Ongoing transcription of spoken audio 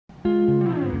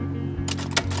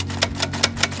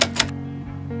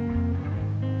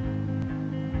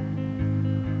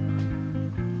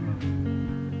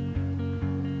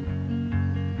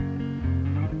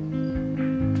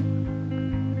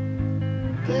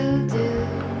blue dew,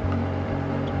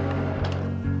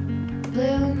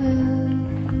 blue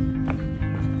moon,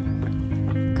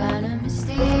 kinda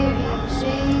mysterious,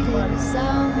 shaded with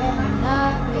someone I'm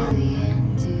not really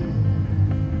into.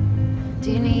 Do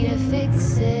you need to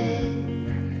fix it?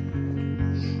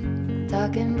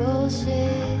 Talking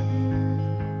bullshit.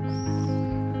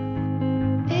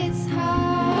 It's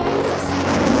hard to see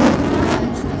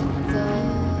what's looked up.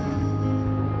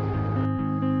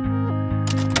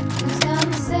 Who's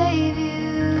gonna save you?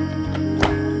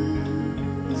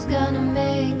 Who's gonna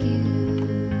make you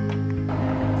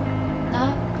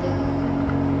not blue?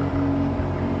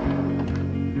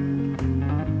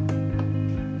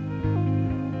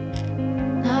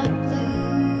 Not blue.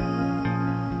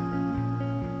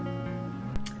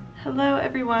 Hello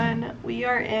everyone, we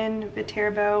are in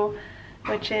VITERBO,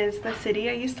 which is the city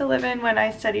I used to live in when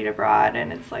I studied abroad,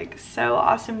 and it's like so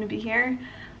awesome to be here.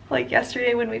 Like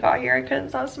yesterday when we got here, I couldn't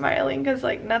stop smiling because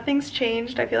like nothing's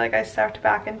changed. I feel like I stepped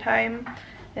back in time.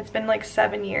 It's been like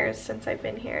 7 years since I've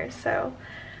been here, so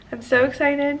I'm so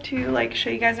excited to like show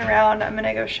you guys around. I'm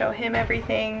gonna go show him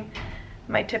everything,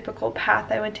 my typical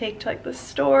path I would take to like the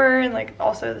store and like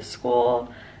also the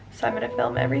school. So I'm gonna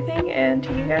film everything and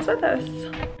take you guys with us.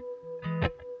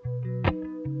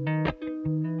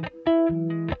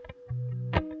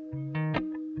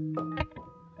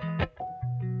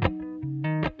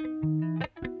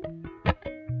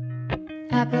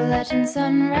 Appalachian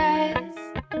sunrise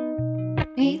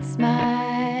meets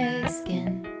my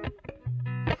skin.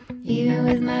 Even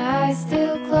with my eyes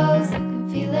still closed, I can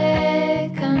feel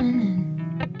it coming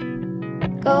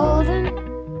in. Golden,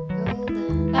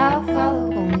 golden, I'll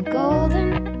follow only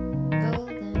golden,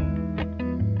 golden,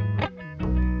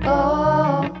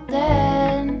 golden,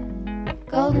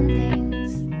 golden things.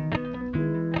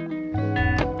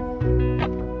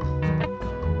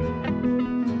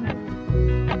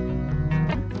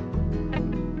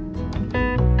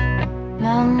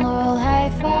 Mountain laurel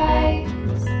high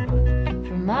fives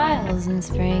for miles in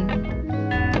spring.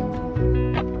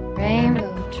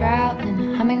 Rainbow trout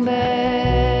and a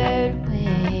hummingbird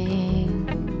wing.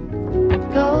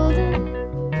 Golden,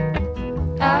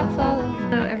 I'll follow.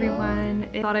 Hello everyone.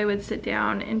 I thought I would sit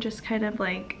down and just kind of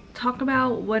like talk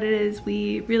about what it is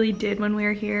we really did when we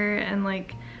were here and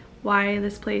like why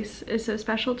this place is so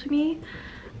special to me.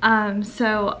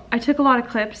 So I took a lot of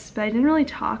clips, but I didn't really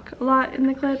talk a lot in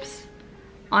the clips,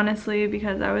 honestly,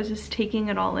 because I was just taking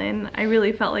it all in. I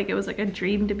really felt like it was like a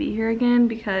dream to be here again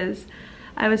because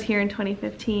I was here in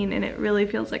 2015 and it really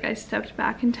feels like I stepped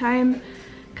back in time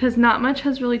because not much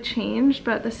has really changed,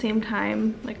 but at the same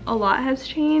time like a lot has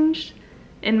changed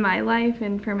in my life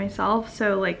and for myself.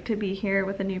 So like to be here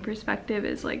with a new perspective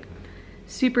is like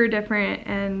super different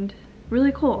and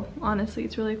really cool. Honestly,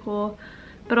 it's really cool,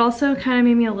 but also kind of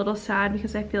made me a little sad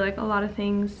because I feel like a lot of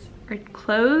things are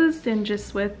closed, and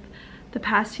just with the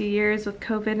past few years with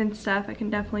COVID and stuff, I can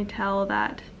definitely tell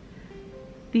that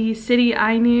the city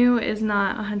I knew is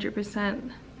not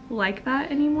 100% like that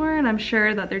anymore, and I'm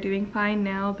sure that they're doing fine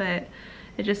now, but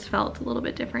it just felt a little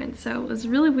bit different. So it was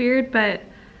really weird, but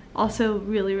also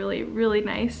really, really, really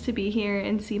nice to be here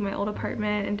and see my old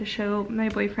apartment and to show my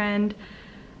boyfriend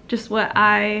just what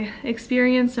I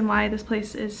experienced and why this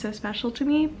place is so special to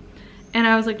me. And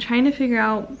I was like trying to figure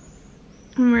out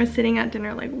when we were sitting at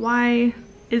dinner, like why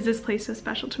is this place so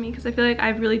special to me? Because I feel like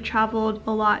I've really traveled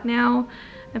a lot now.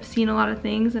 I've seen a lot of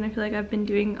things and I feel like I've been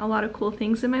doing a lot of cool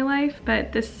things in my life,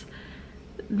 but this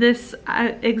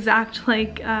exact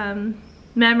like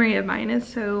memory of mine is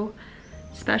so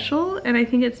special. And I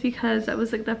think it's because that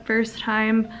was like the first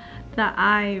time that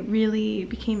I really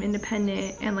became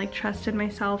independent and like trusted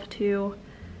myself to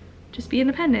just be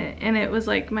independent. And it was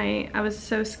like I was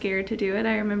so scared to do it.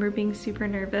 I remember being super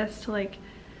nervous to like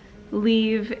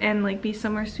leave and like be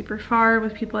somewhere super far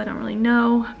with people I don't really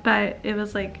know, but it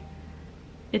was like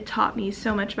it taught me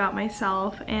so much about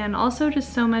myself and also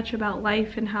just so much about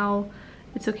life and how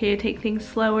it's okay to take things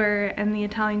slower. And the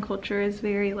Italian culture is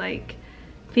very like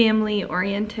family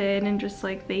oriented, and just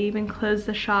like they even close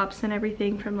the shops and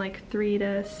everything from like 3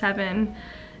 to 7,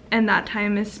 and that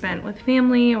time is spent with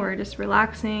family or just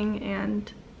relaxing. And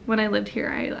when I lived here,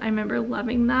 I remember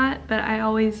loving that, but I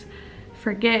always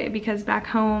forget because back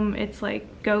home it's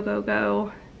like go, go,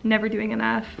 go, never doing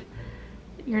enough,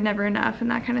 you're never enough, and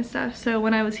that kind of stuff. So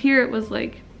when I was here, it was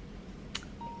like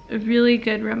a really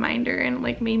good reminder and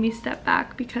like made me step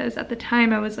back, because at the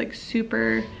time I was like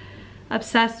super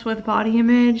obsessed with body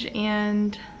image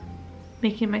and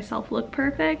making myself look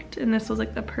perfect, and this was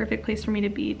like the perfect place for me to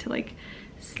be, to like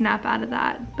snap out of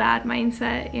that bad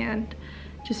mindset and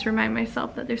just remind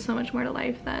myself that there's so much more to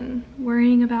life than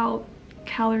worrying about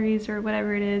calories or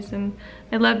whatever it is, and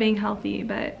I love being healthy,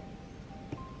 but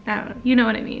I don't know, you know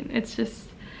what I mean. It's just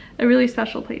a really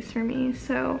special place for me.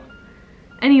 So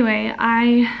anyway,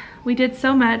 we did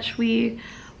so much. We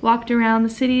walked around the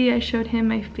city. I showed him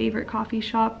my favorite coffee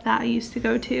shop that I used to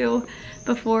go to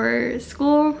before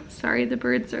school. Sorry, the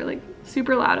birds are like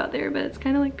super loud out there, but it's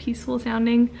kind of like peaceful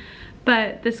sounding.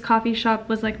 But this coffee shop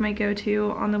was like my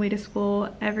go-to on the way to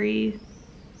school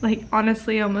like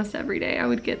honestly almost every day. I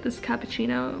would get this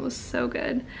cappuccino. It was so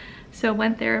good. So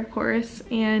went there, of course,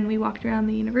 and we walked around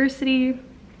the university,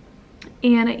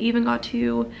 and I even got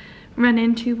to run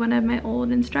into one of my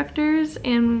old instructors,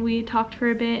 and we talked for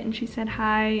a bit, and she said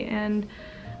hi, and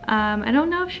I don't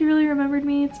know if she really remembered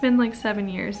me. It's been like 7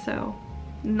 years, so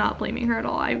not blaming her at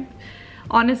all. I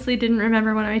honestly didn't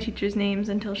remember one of my teachers' names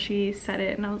until she said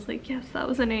it, and I was like, yes, that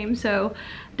was a name. So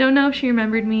don't know if she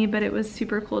remembered me, but it was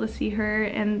super cool to see her,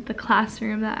 and the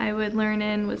classroom that I would learn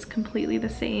in was completely the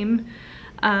same.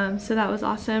 So that was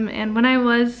awesome. And when I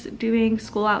was doing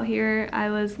school out here,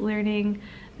 I was learning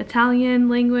Italian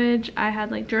language. I had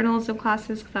like journalism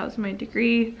classes because that was my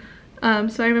degree.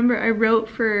 So I remember I wrote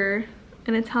for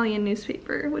an Italian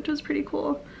newspaper, which was pretty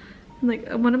cool. And like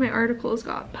one of my articles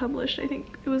got published. I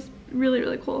think it was really,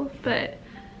 really cool. But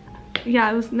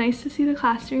yeah, it was nice to see the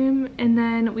classroom. And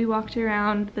then we walked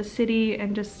around the city,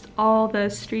 and just all the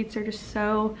streets are just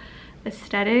so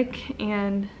aesthetic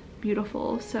and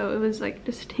beautiful. So it was like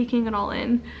just taking it all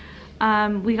in.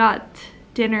 We got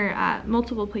dinner at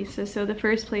multiple places. So the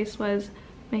first place was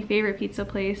my favorite pizza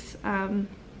place.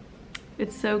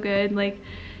 It's so good. Like,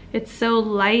 it's so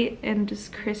light and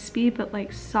just crispy, but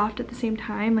like soft at the same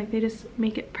time. Like, they just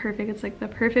make it perfect. It's like the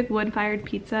perfect wood-fired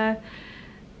pizza,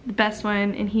 the best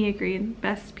one, and he agreed.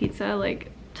 Best pizza,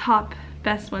 like top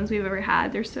best ones we've ever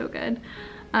had. They're so good.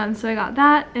 So I got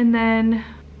that, and then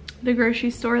the grocery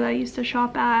store that I used to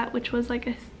shop at, which was like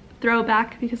a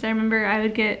throwback, because I remember I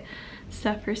would get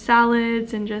stuff for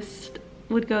salads and just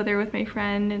would go there with my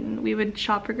friend, and we would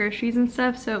shop for groceries and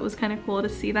stuff. So it was kind of cool to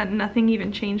see that nothing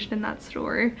even changed in that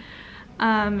store.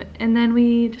 And then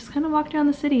we just kind of walked around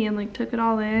the city and like took it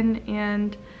all in.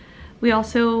 And we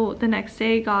also the next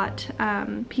day got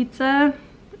pizza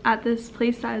at this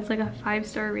place that is like a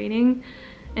 5-star rating,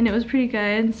 and it was pretty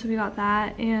good. So we got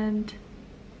that. And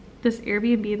this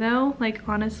Airbnb though, like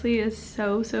honestly, is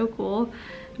so cool.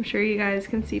 I'm sure you guys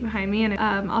can see behind me, and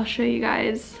I'll show you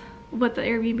guys what the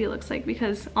Airbnb looks like,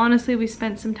 because honestly we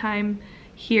spent some time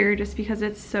here just because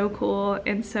it's so cool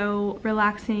and so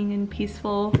relaxing and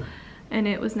peaceful, and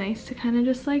it was nice to kind of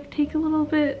just like take a little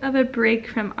bit of a break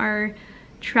from our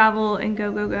travel and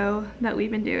go that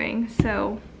we've been doing.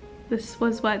 So this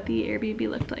was what the Airbnb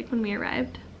looked like when we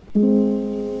arrived.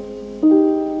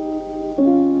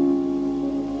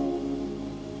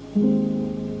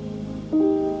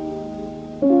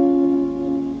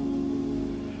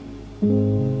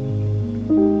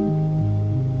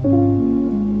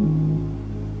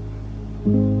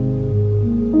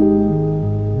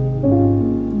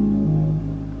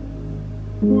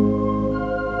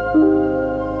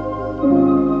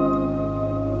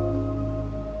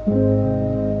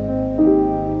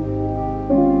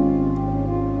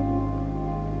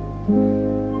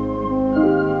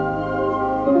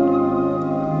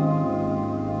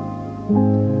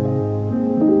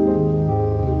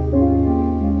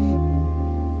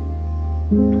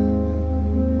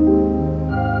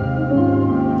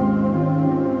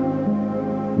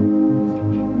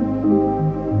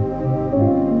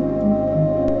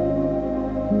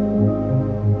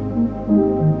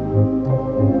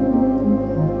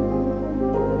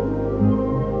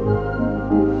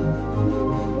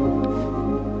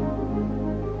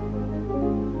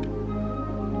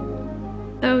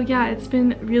 So yeah, it's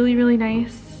been really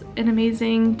nice and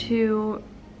amazing to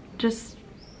just,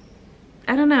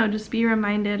 I don't know, just be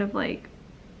reminded of like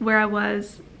where I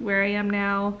was, where I am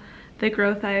now, the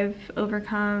growth I've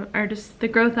overcome, or just the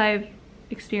growth I've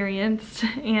experienced,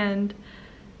 and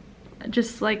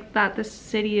just like that this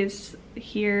city is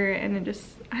here. And it just,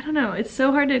 I don't know, it's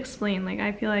so hard to explain. Like,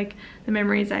 I feel like the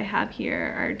memories I have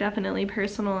here are definitely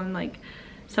personal and like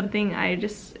something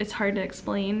it's hard to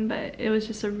explain, but it was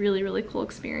just a really cool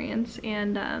experience.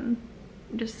 And I'm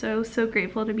just so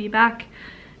grateful to be back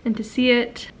and to see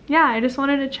it. Yeah, I just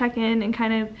wanted to check in and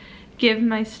kind of give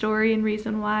my story and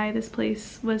reason why this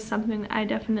place was something I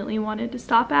definitely wanted to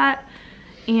stop at.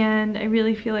 And I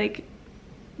really feel like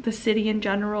the city in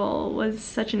general was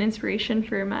such an inspiration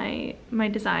for my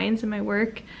designs and my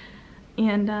work.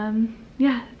 And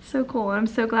yeah, it's so cool. I'm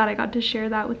so glad I got to share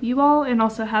that with you all, and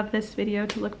also have this video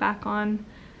to look back on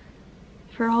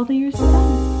for all the years to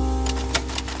come.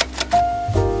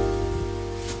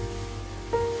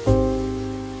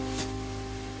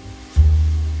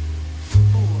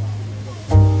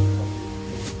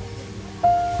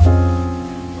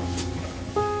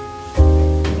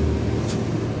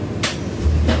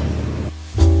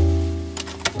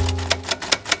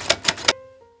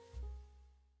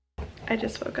 I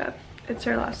just woke up. It's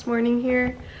our last morning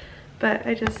here, but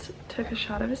I just took a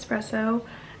shot of espresso.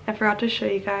 I forgot to show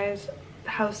you guys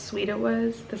how sweet it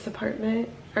was, this apartment,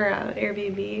 or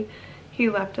Airbnb. He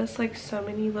left us like so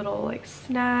many little like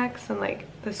snacks, and like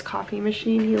this coffee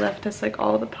machine, he left us like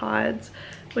all the pods,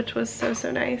 which was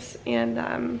so nice.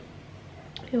 And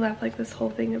he left like this whole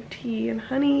thing of tea and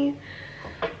honey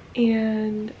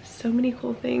and so many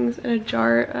cool things, and a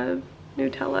jar of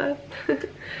Nutella.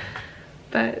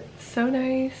 But so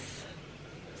nice,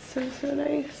 so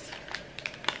nice.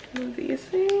 One of these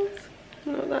things, I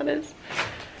don't know what that is.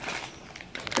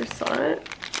 Croissant.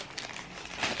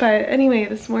 But anyway,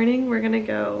 this morning we're gonna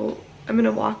go, I'm gonna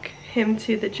walk him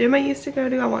to the gym I used to go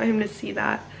to. I want him to see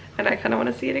that, and I kind of want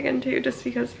to see it again too, just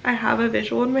because I have a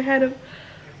visual in my head of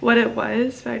what it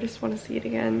was, but I just want to see it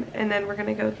again. And then we're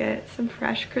gonna go get some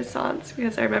fresh croissants,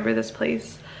 because I remember this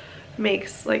place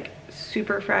makes like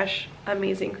super fresh,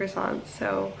 amazing croissants.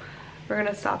 So we're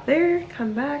gonna stop there,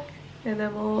 come back, and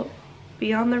then we'll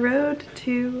be on the road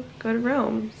to go to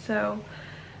Rome. So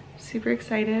super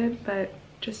excited, but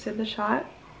just did the shot.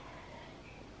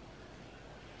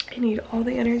 I need all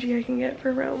the energy I can get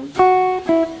for Rome.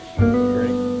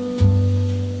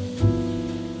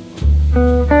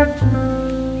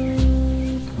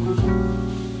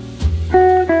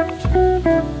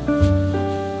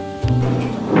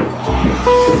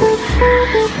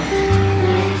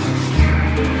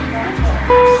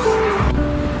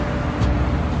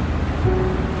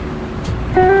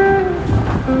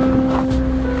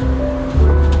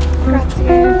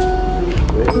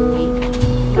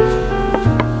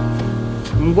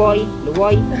 Lo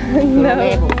vuoi? No. Lo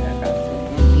bevo.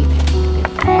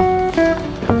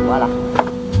 Voilà.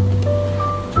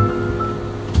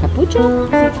 Cappuccino?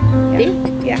 Sì.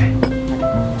 Yeah.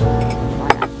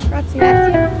 Voilà. Grazie. Grazie. That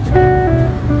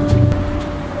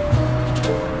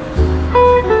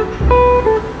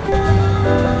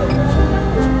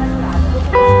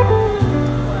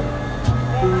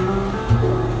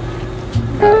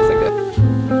was a good.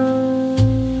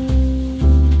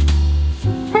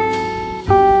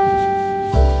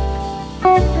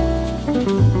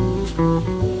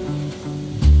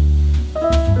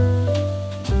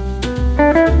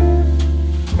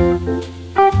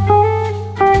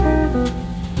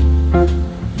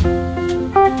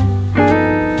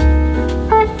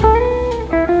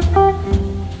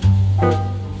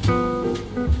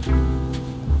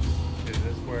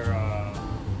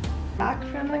 Back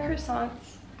from the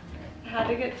croissants. I had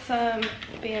to get some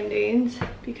band-aids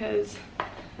because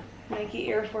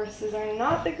Nike Air Forces are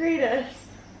not the greatest,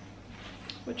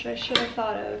 which I should have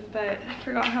thought of, but I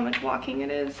forgot how much walking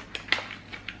it is.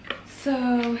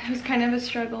 So it was kind of a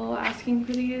struggle asking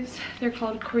for these. They're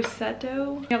called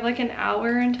Corsetto. We have like an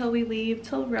hour until we leave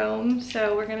till Rome,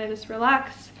 so we're gonna just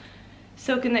relax,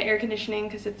 soak in the air conditioning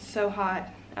because it's so hot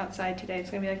outside today.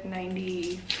 It's gonna be like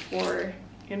 94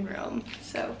 in Rome,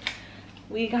 so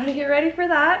we gotta get ready for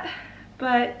that.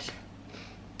 But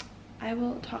I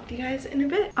will talk to you guys in a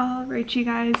bit. All right, you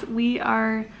guys, we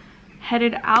are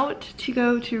headed out to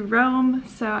go to Rome,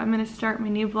 so I'm gonna start my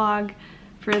new vlog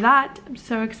for that. I'm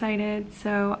so excited.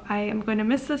 So I am going to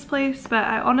miss this place, but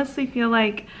I honestly feel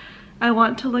like I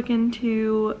want to look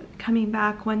into coming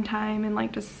back one time and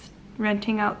like just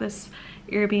renting out this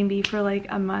Airbnb for like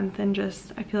a month, and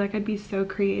just, I feel like I'd be so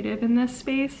creative in this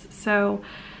space. So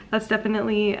that's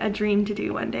definitely a dream to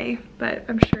do one day, but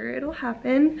I'm sure it'll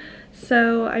happen.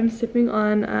 So I'm sipping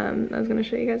on, I was gonna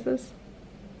show you guys this.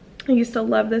 I used to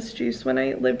love this juice when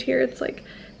I lived here. It's like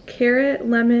carrot,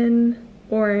 lemon,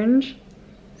 orange.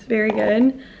 It's very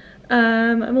good.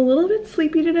 I'm a little bit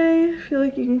sleepy today. I feel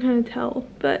like you can kind of tell,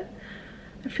 but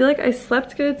I feel like I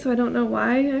slept good, so I don't know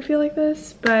why I feel like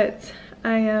this, but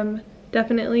I am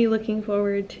definitely looking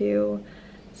forward to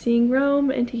seeing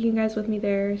Rome and taking you guys with me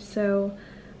there. So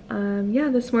yeah,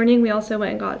 this morning we also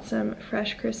went and got some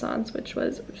fresh croissants, which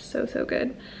was so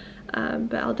good.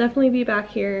 But I'll definitely be back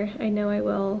here. I know I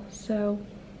will. So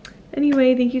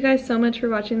anyway, thank you guys so much for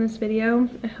watching this video.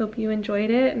 I hope you enjoyed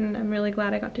it, and I'm really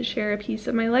glad I got to share a piece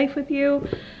of my life with you.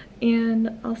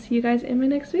 And I'll see you guys in my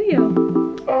next video.